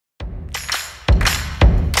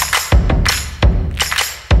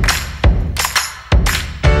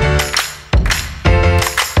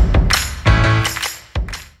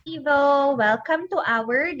welcome to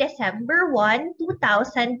our December 1,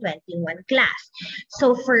 2021 class.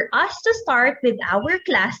 So for us to start with our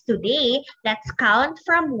class today, let's count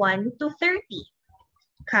from 1 to 30.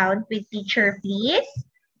 Count with teacher, please.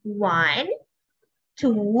 1,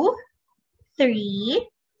 2, 3,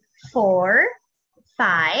 4,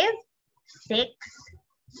 5, 6,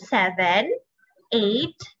 7, 8,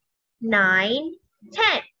 9,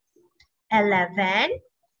 10, 11,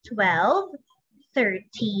 12,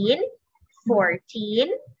 13, 14,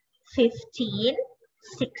 15,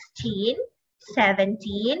 16,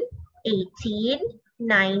 17, 18,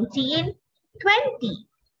 19, 20,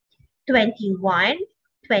 21,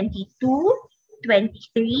 22,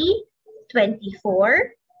 23, 24,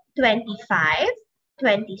 25,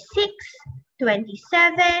 26,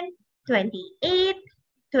 27, 28,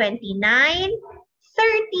 29,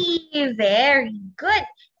 30. Very good.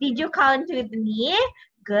 Did you count with me?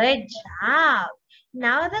 Good job.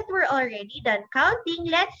 Now that we're already done counting,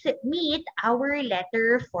 let's meet our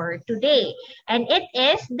letter for today. And it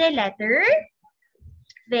is the letter,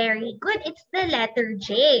 very good, it's the letter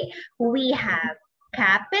J. We have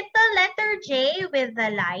capital letter J with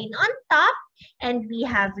the line on top, and we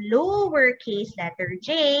have lowercase letter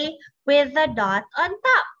J with the dot on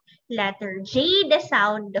top. Letter J, the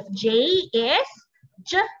sound of J is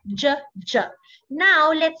J, J, J.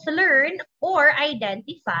 Now, let's learn or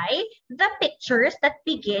identify the pictures that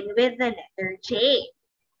begin with the letter J.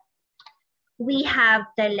 We have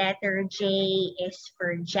the letter J is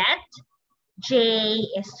for jet, J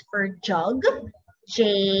is for jug, J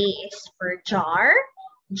is for jar,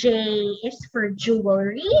 J is for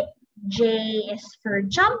jewelry, J is for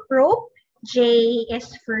jump rope, J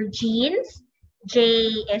is for jeans, J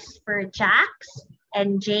is for jacks,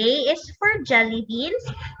 and J is for jelly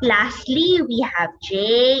beans. Lastly, we have J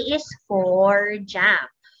is for jam.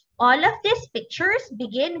 All of these pictures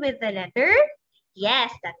begin with the letter, yes,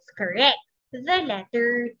 that's correct, the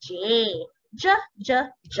letter J. J, J,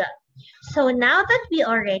 J. So now that we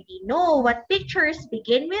already know what pictures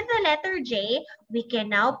begin with the letter J, we can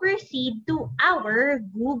now proceed to our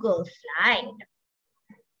Google slide.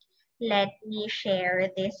 Let me share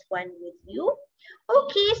this one with you.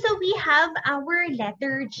 Okay, so we have our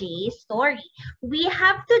letter J story. We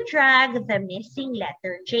have to drag the missing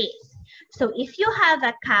letter J's. So if you have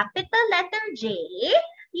a capital letter J,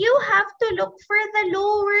 you have to look for the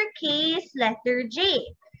lowercase letter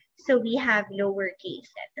J. So we have lowercase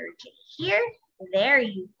letter J here. There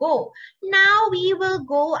you go. Now we will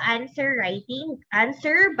go answer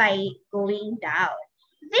by going down.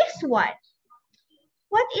 This one.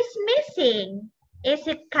 What is missing? Is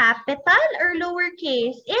it capital or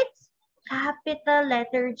lowercase? It's capital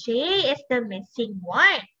letter J is the missing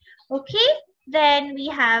one. Okay, then we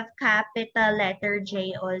have capital letter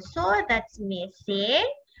J also that's missing.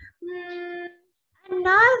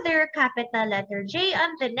 Another capital letter J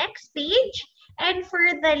on the next page. And for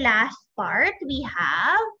the last part, we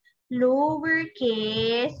have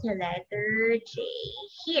lowercase letter J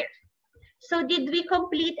here. So did we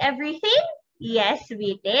complete everything? Yes,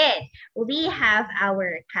 we did. We have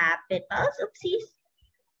our capitals. Oopsies.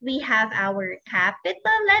 We have our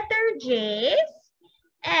capital letter J's.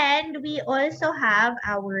 And we also have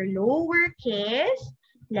our lowercase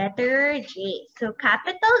letter J. So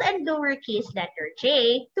capital and lowercase letter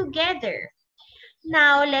J together.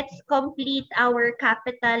 Now let's complete our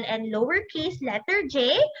capital and lowercase letter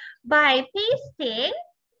J by pasting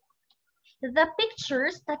the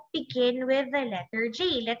pictures that begin with the letter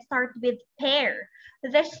J. Let's start with pear.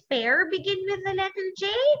 Does pear begin with the letter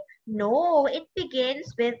J? No, it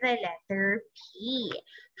begins with the letter P.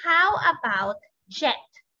 How about jet?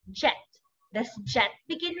 Jet. Does jet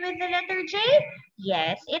begin with the letter J?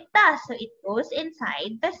 Yes, it does. So it goes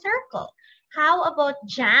inside the circle. How about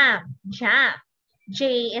jam? Jam.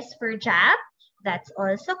 J is for jam. That's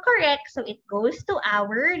also correct. So it goes to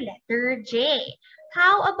our letter J.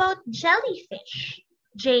 How about jellyfish?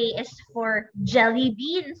 J is for jelly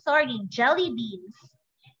beans. Sorry, jelly beans.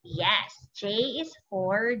 Yes, J is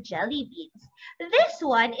for jelly beans. This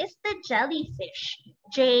one is the jellyfish.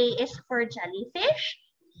 J is for jellyfish.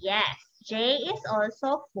 Yes, J is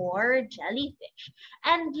also for jellyfish.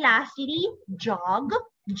 And lastly, jog.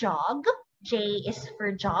 Jog. J is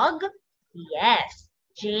for jog. Yes,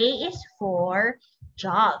 J is for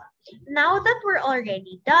jog. Now that we're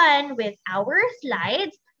already done with our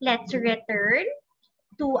slides, let's return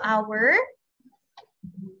to our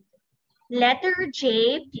letter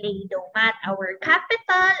J Play-Doh mat, our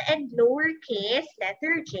capital and lowercase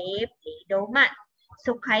letter J Play-Doh mat.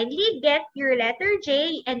 So kindly get your letter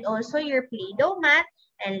J and also your Play-Doh mat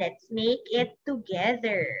and let's make it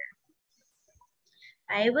together.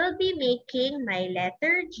 I will be making my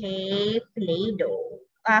letter J Play-Doh.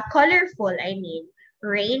 Colorful, I mean.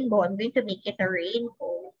 Rainbow. I'm going to make it a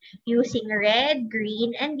rainbow using red,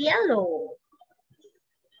 green, and yellow.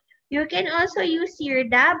 You can also use your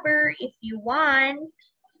dabber if you want.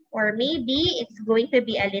 Or maybe it's going to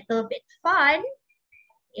be a little bit fun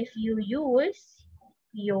if you use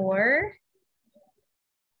your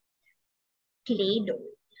Play-Doh.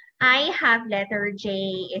 I have letter J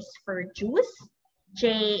is for juice,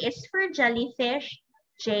 J is for jellyfish,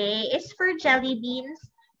 J is for jelly beans,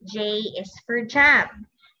 J is for jam.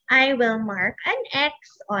 I will mark an X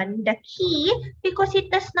on the key because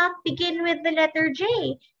it does not begin with the letter J.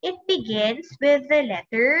 It begins with the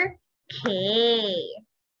letter K.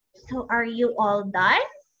 So are you all done?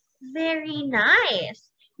 Very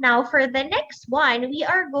nice. Now for the next one, we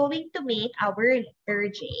are going to make our letter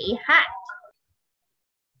J hat.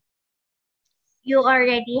 You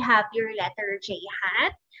already have your letter J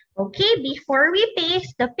hat. Okay, before we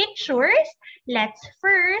paste the pictures, let's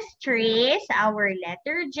first trace our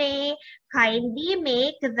letter J. Kindly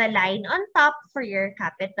make the line on top for your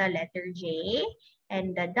capital letter J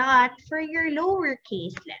and the dot for your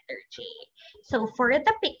lowercase letter J. So for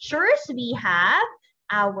the pictures, we have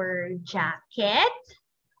our jacket,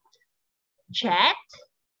 jet,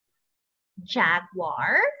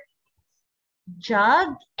 jaguar,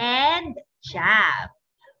 jug, and jab.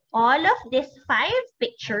 All of these 5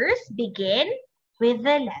 pictures begin with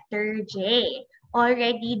the letter J.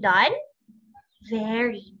 Already done?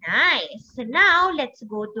 Very nice. Now, let's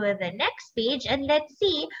go to the next page and let's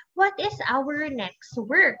see what is our next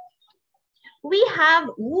work. We have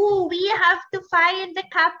to find the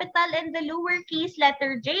capital and the lowercase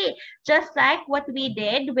letter J, just like what we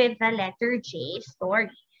did with the letter J story.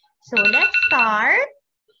 So let's start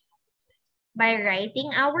by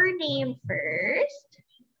writing our name first.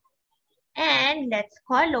 And let's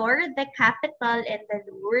color the capital and the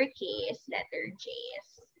lowercase letter J's.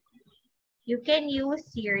 You can use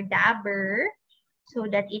your dabber so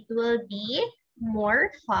that it will be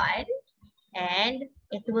more fun and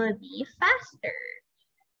it will be faster.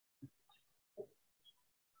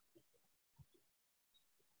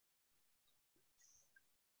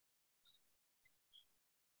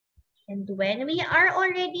 And when we are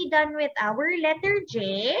already done with our letter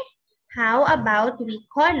J, how about we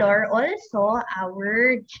color also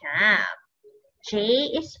our jam?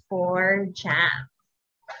 J is for jam.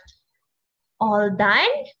 All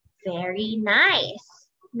done? Very nice.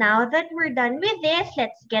 Now that we're done with this,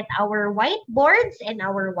 let's get our whiteboards and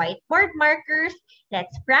our whiteboard markers.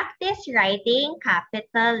 Let's practice writing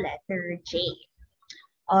capital letter J.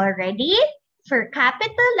 Already? For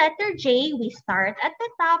capital letter J, we start at the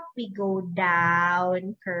top, we go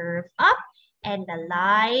down, curve up, and the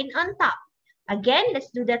line on top. Again,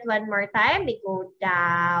 let's do that one more time. We go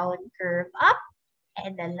down, curve up,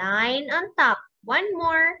 and the line on top. One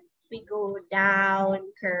more. We go down,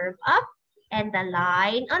 curve up, and the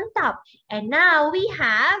line on top. And now we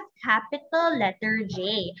have capital letter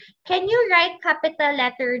J. Can you write capital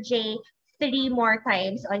letter J 3 more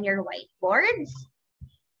times on your whiteboards?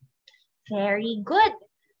 Very good.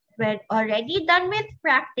 We're already done with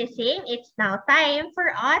practicing. It's now time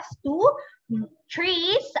for us to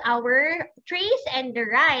trace and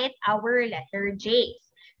write our letter J's.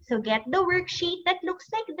 So get the worksheet that looks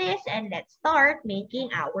like this and let's start making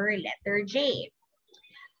our letter J.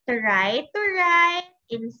 To write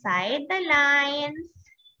inside the lines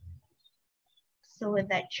so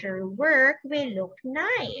that your work will look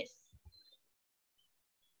nice.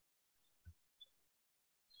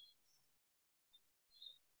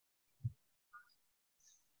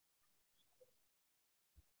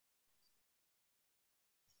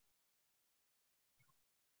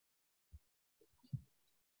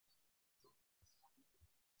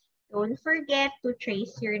 Don't forget to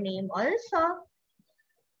trace your name also.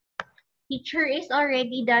 Teacher is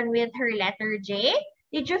already done with her letter J.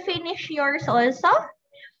 Did you finish yours also?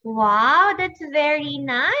 Wow, that's very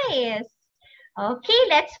nice. Okay,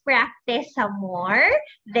 let's practice some more.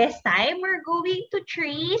 This time, we're going to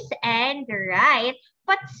trace and write,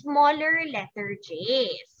 but smaller letter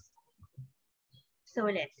J's. So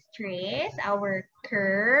let's trace our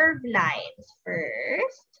curved lines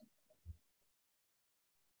first.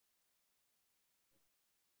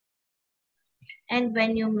 And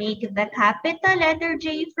when you make the capital letter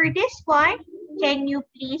J for this one, can you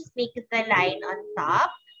please make the line on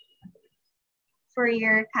top for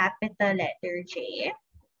your capital letter J?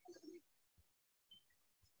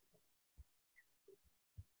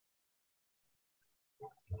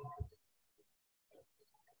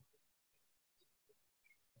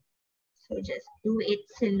 So just do it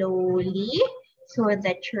slowly so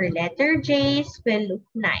that your letter J's will look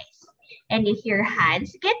nice. And if your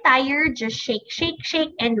hands get tired, just shake, shake,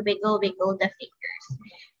 shake, and wiggle, wiggle the fingers.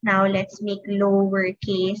 Now let's make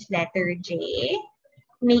lowercase letter J.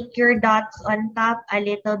 Make your dots on top a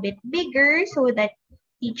little bit bigger so that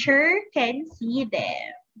teacher can see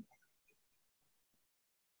them.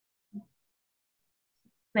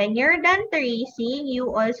 When you're done tracing,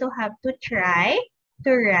 you also have to try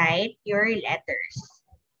to write your letters.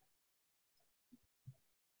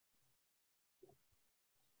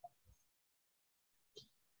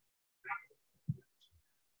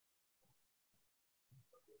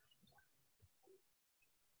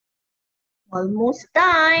 Almost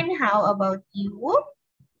done. How about you?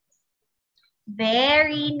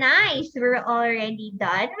 Very nice. We're already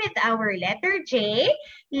done with our letter J.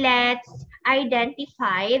 Let's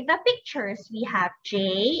identify the pictures. We have J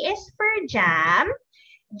is for jam.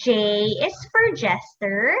 J is for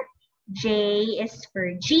jester. J is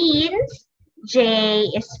for jeans.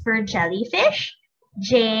 J is for jellyfish.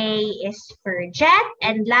 J is for jet.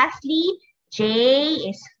 And lastly, J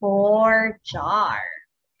is for jar.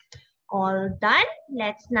 All done.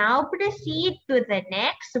 Let's now proceed to the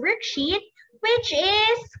next worksheet, which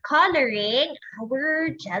is coloring our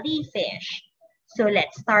jellyfish. So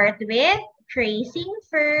let's start with tracing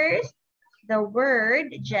first the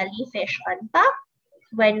word jellyfish on top.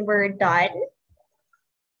 When we're done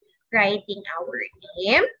writing our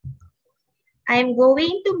name, I'm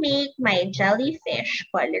going to make my jellyfish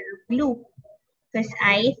color blue because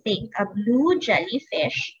I think a blue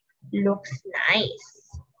jellyfish looks nice.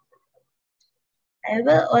 I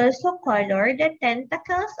will also color the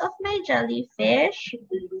tentacles of my jellyfish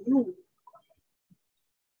blue.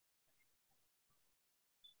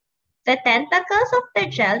 The tentacles of the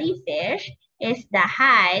jellyfish is the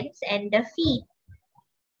hands and the feet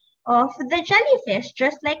of the jellyfish,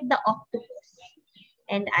 just like the octopus.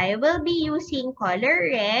 And I will be using color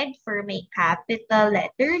red for my capital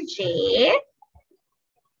letter J.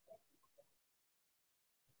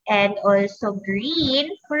 And also green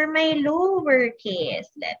for my lowercase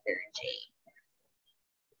letter J.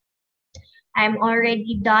 I'm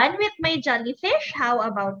already done with my jellyfish. How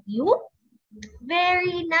about you?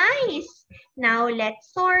 Very nice. Now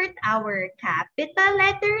let's sort our capital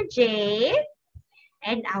letter J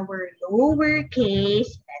and our lowercase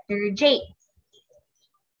letter J.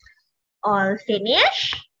 All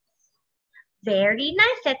finished? Very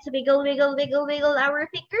nice. Let's wiggle, wiggle, wiggle, wiggle our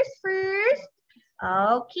fingers first.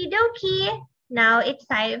 Okie dokie. Now it's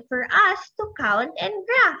time for us to count and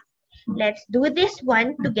graph. Let's do this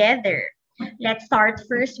one together. Let's start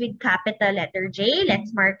first with capital letter J.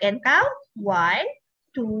 Let's mark and count. 1,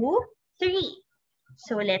 2, 3.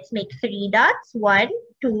 So let's make 3 dots. 1,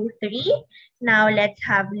 2, 3. Now let's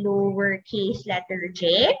have lowercase letter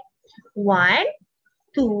J. 1,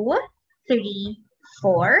 2, 3,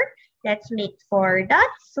 4. Let's make 4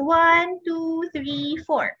 dots. 1, 2, 3,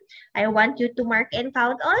 4. I want you to mark and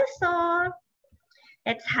count also.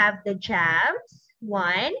 Let's have the jams.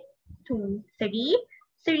 1, 2, 3.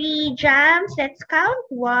 3 jams. Let's count.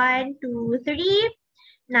 1, 2, 3.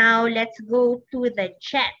 Now let's go to the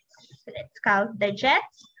jets. Let's count the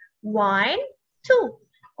jets. 1, 2.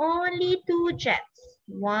 Only 2 jets.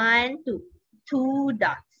 1, 2. 2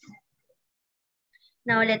 dots.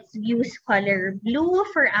 Now let's use color blue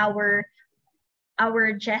for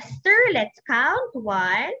our jester. Let's count.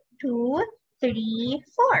 1, 2, 3,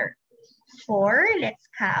 4. 4. Let's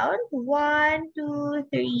count. 1, 2,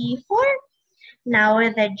 3, 4. Now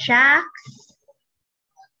the jacks.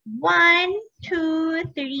 1, 2,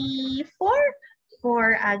 3, 4.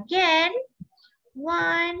 4 again.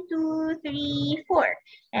 1, 2, 3, 4.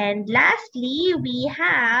 And lastly, we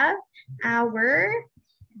have our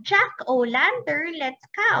jack-o'-lantern. Let's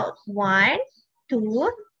count. 1,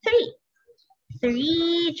 2, 3.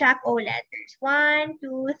 3 jack-o'-lanterns. 1,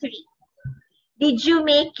 2, 3. Did you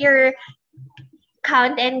make your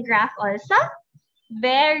count and graph also?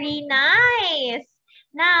 Very nice.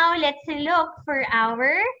 Now let's look for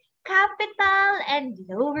our capital and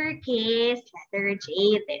lowercase letter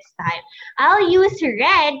J this time. I'll use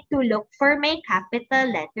red to look for my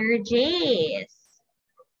capital letter J's.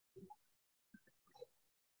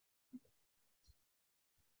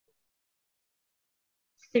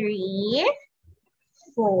 3,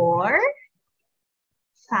 4,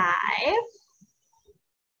 5,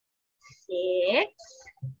 6,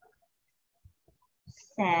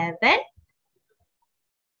 7,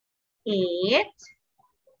 8,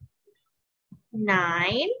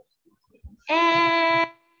 9, and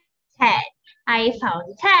 10. I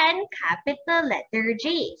found 10 capital letter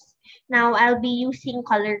J's. Now I'll be using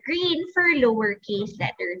color green for lowercase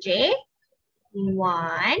letter J.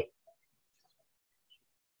 1,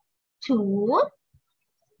 2,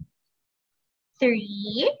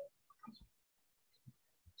 3,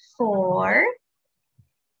 4,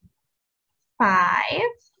 5,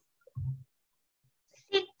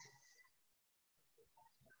 6,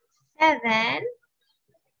 7,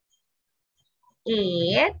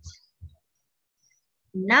 8,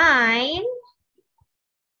 9,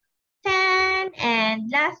 10,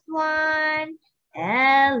 and last one,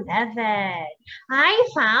 11. I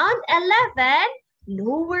found 11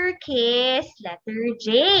 lowercase letter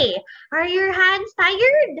J. Are your hands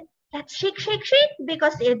tired? Let's shake, shake, shake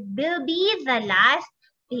because it will be the last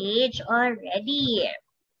page already.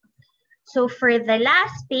 So for the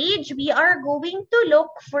last page, we are going to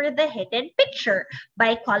look for the hidden picture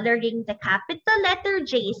by coloring the capital letter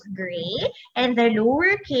J's gray and the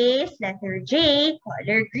lowercase letter J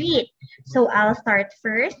color green. So I'll start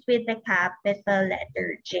first with the capital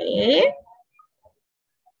letter J.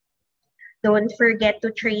 Don't forget to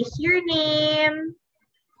trace your name.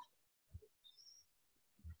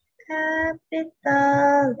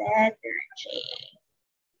 Capital letter J.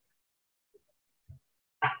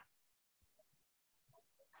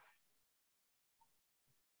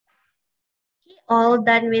 All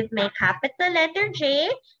done with my capital letter J.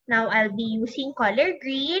 Now I'll be using color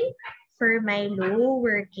green for my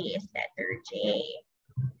lowercase letter J.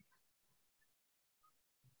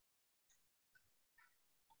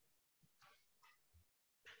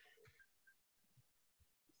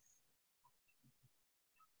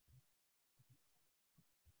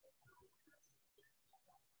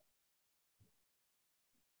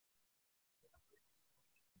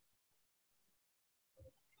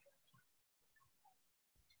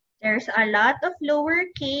 There's a lot of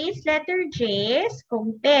lowercase letter J's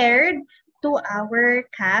compared to our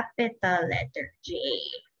capital letter J.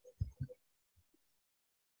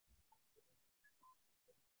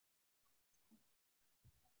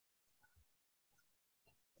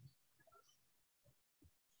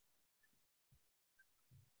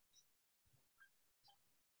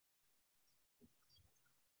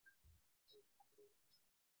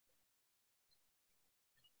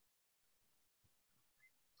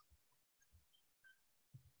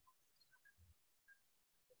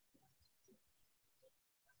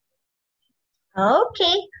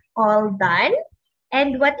 Okay, all done.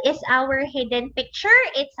 And what is our hidden picture?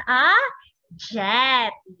 It's a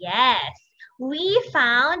jet. Yes. We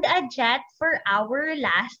found a jet for our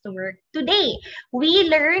last work today. We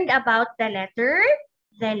learned about the letter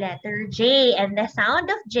J, and the sound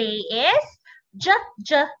of J is j,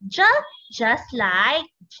 j, j, just like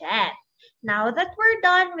jet. Now that we're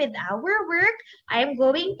done with our work, I'm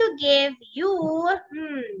going to give you,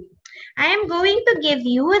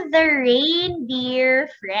 the reindeer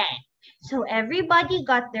friend. So everybody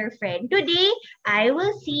got their friend today. I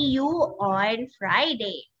will see you on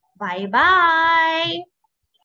Friday. Bye-bye.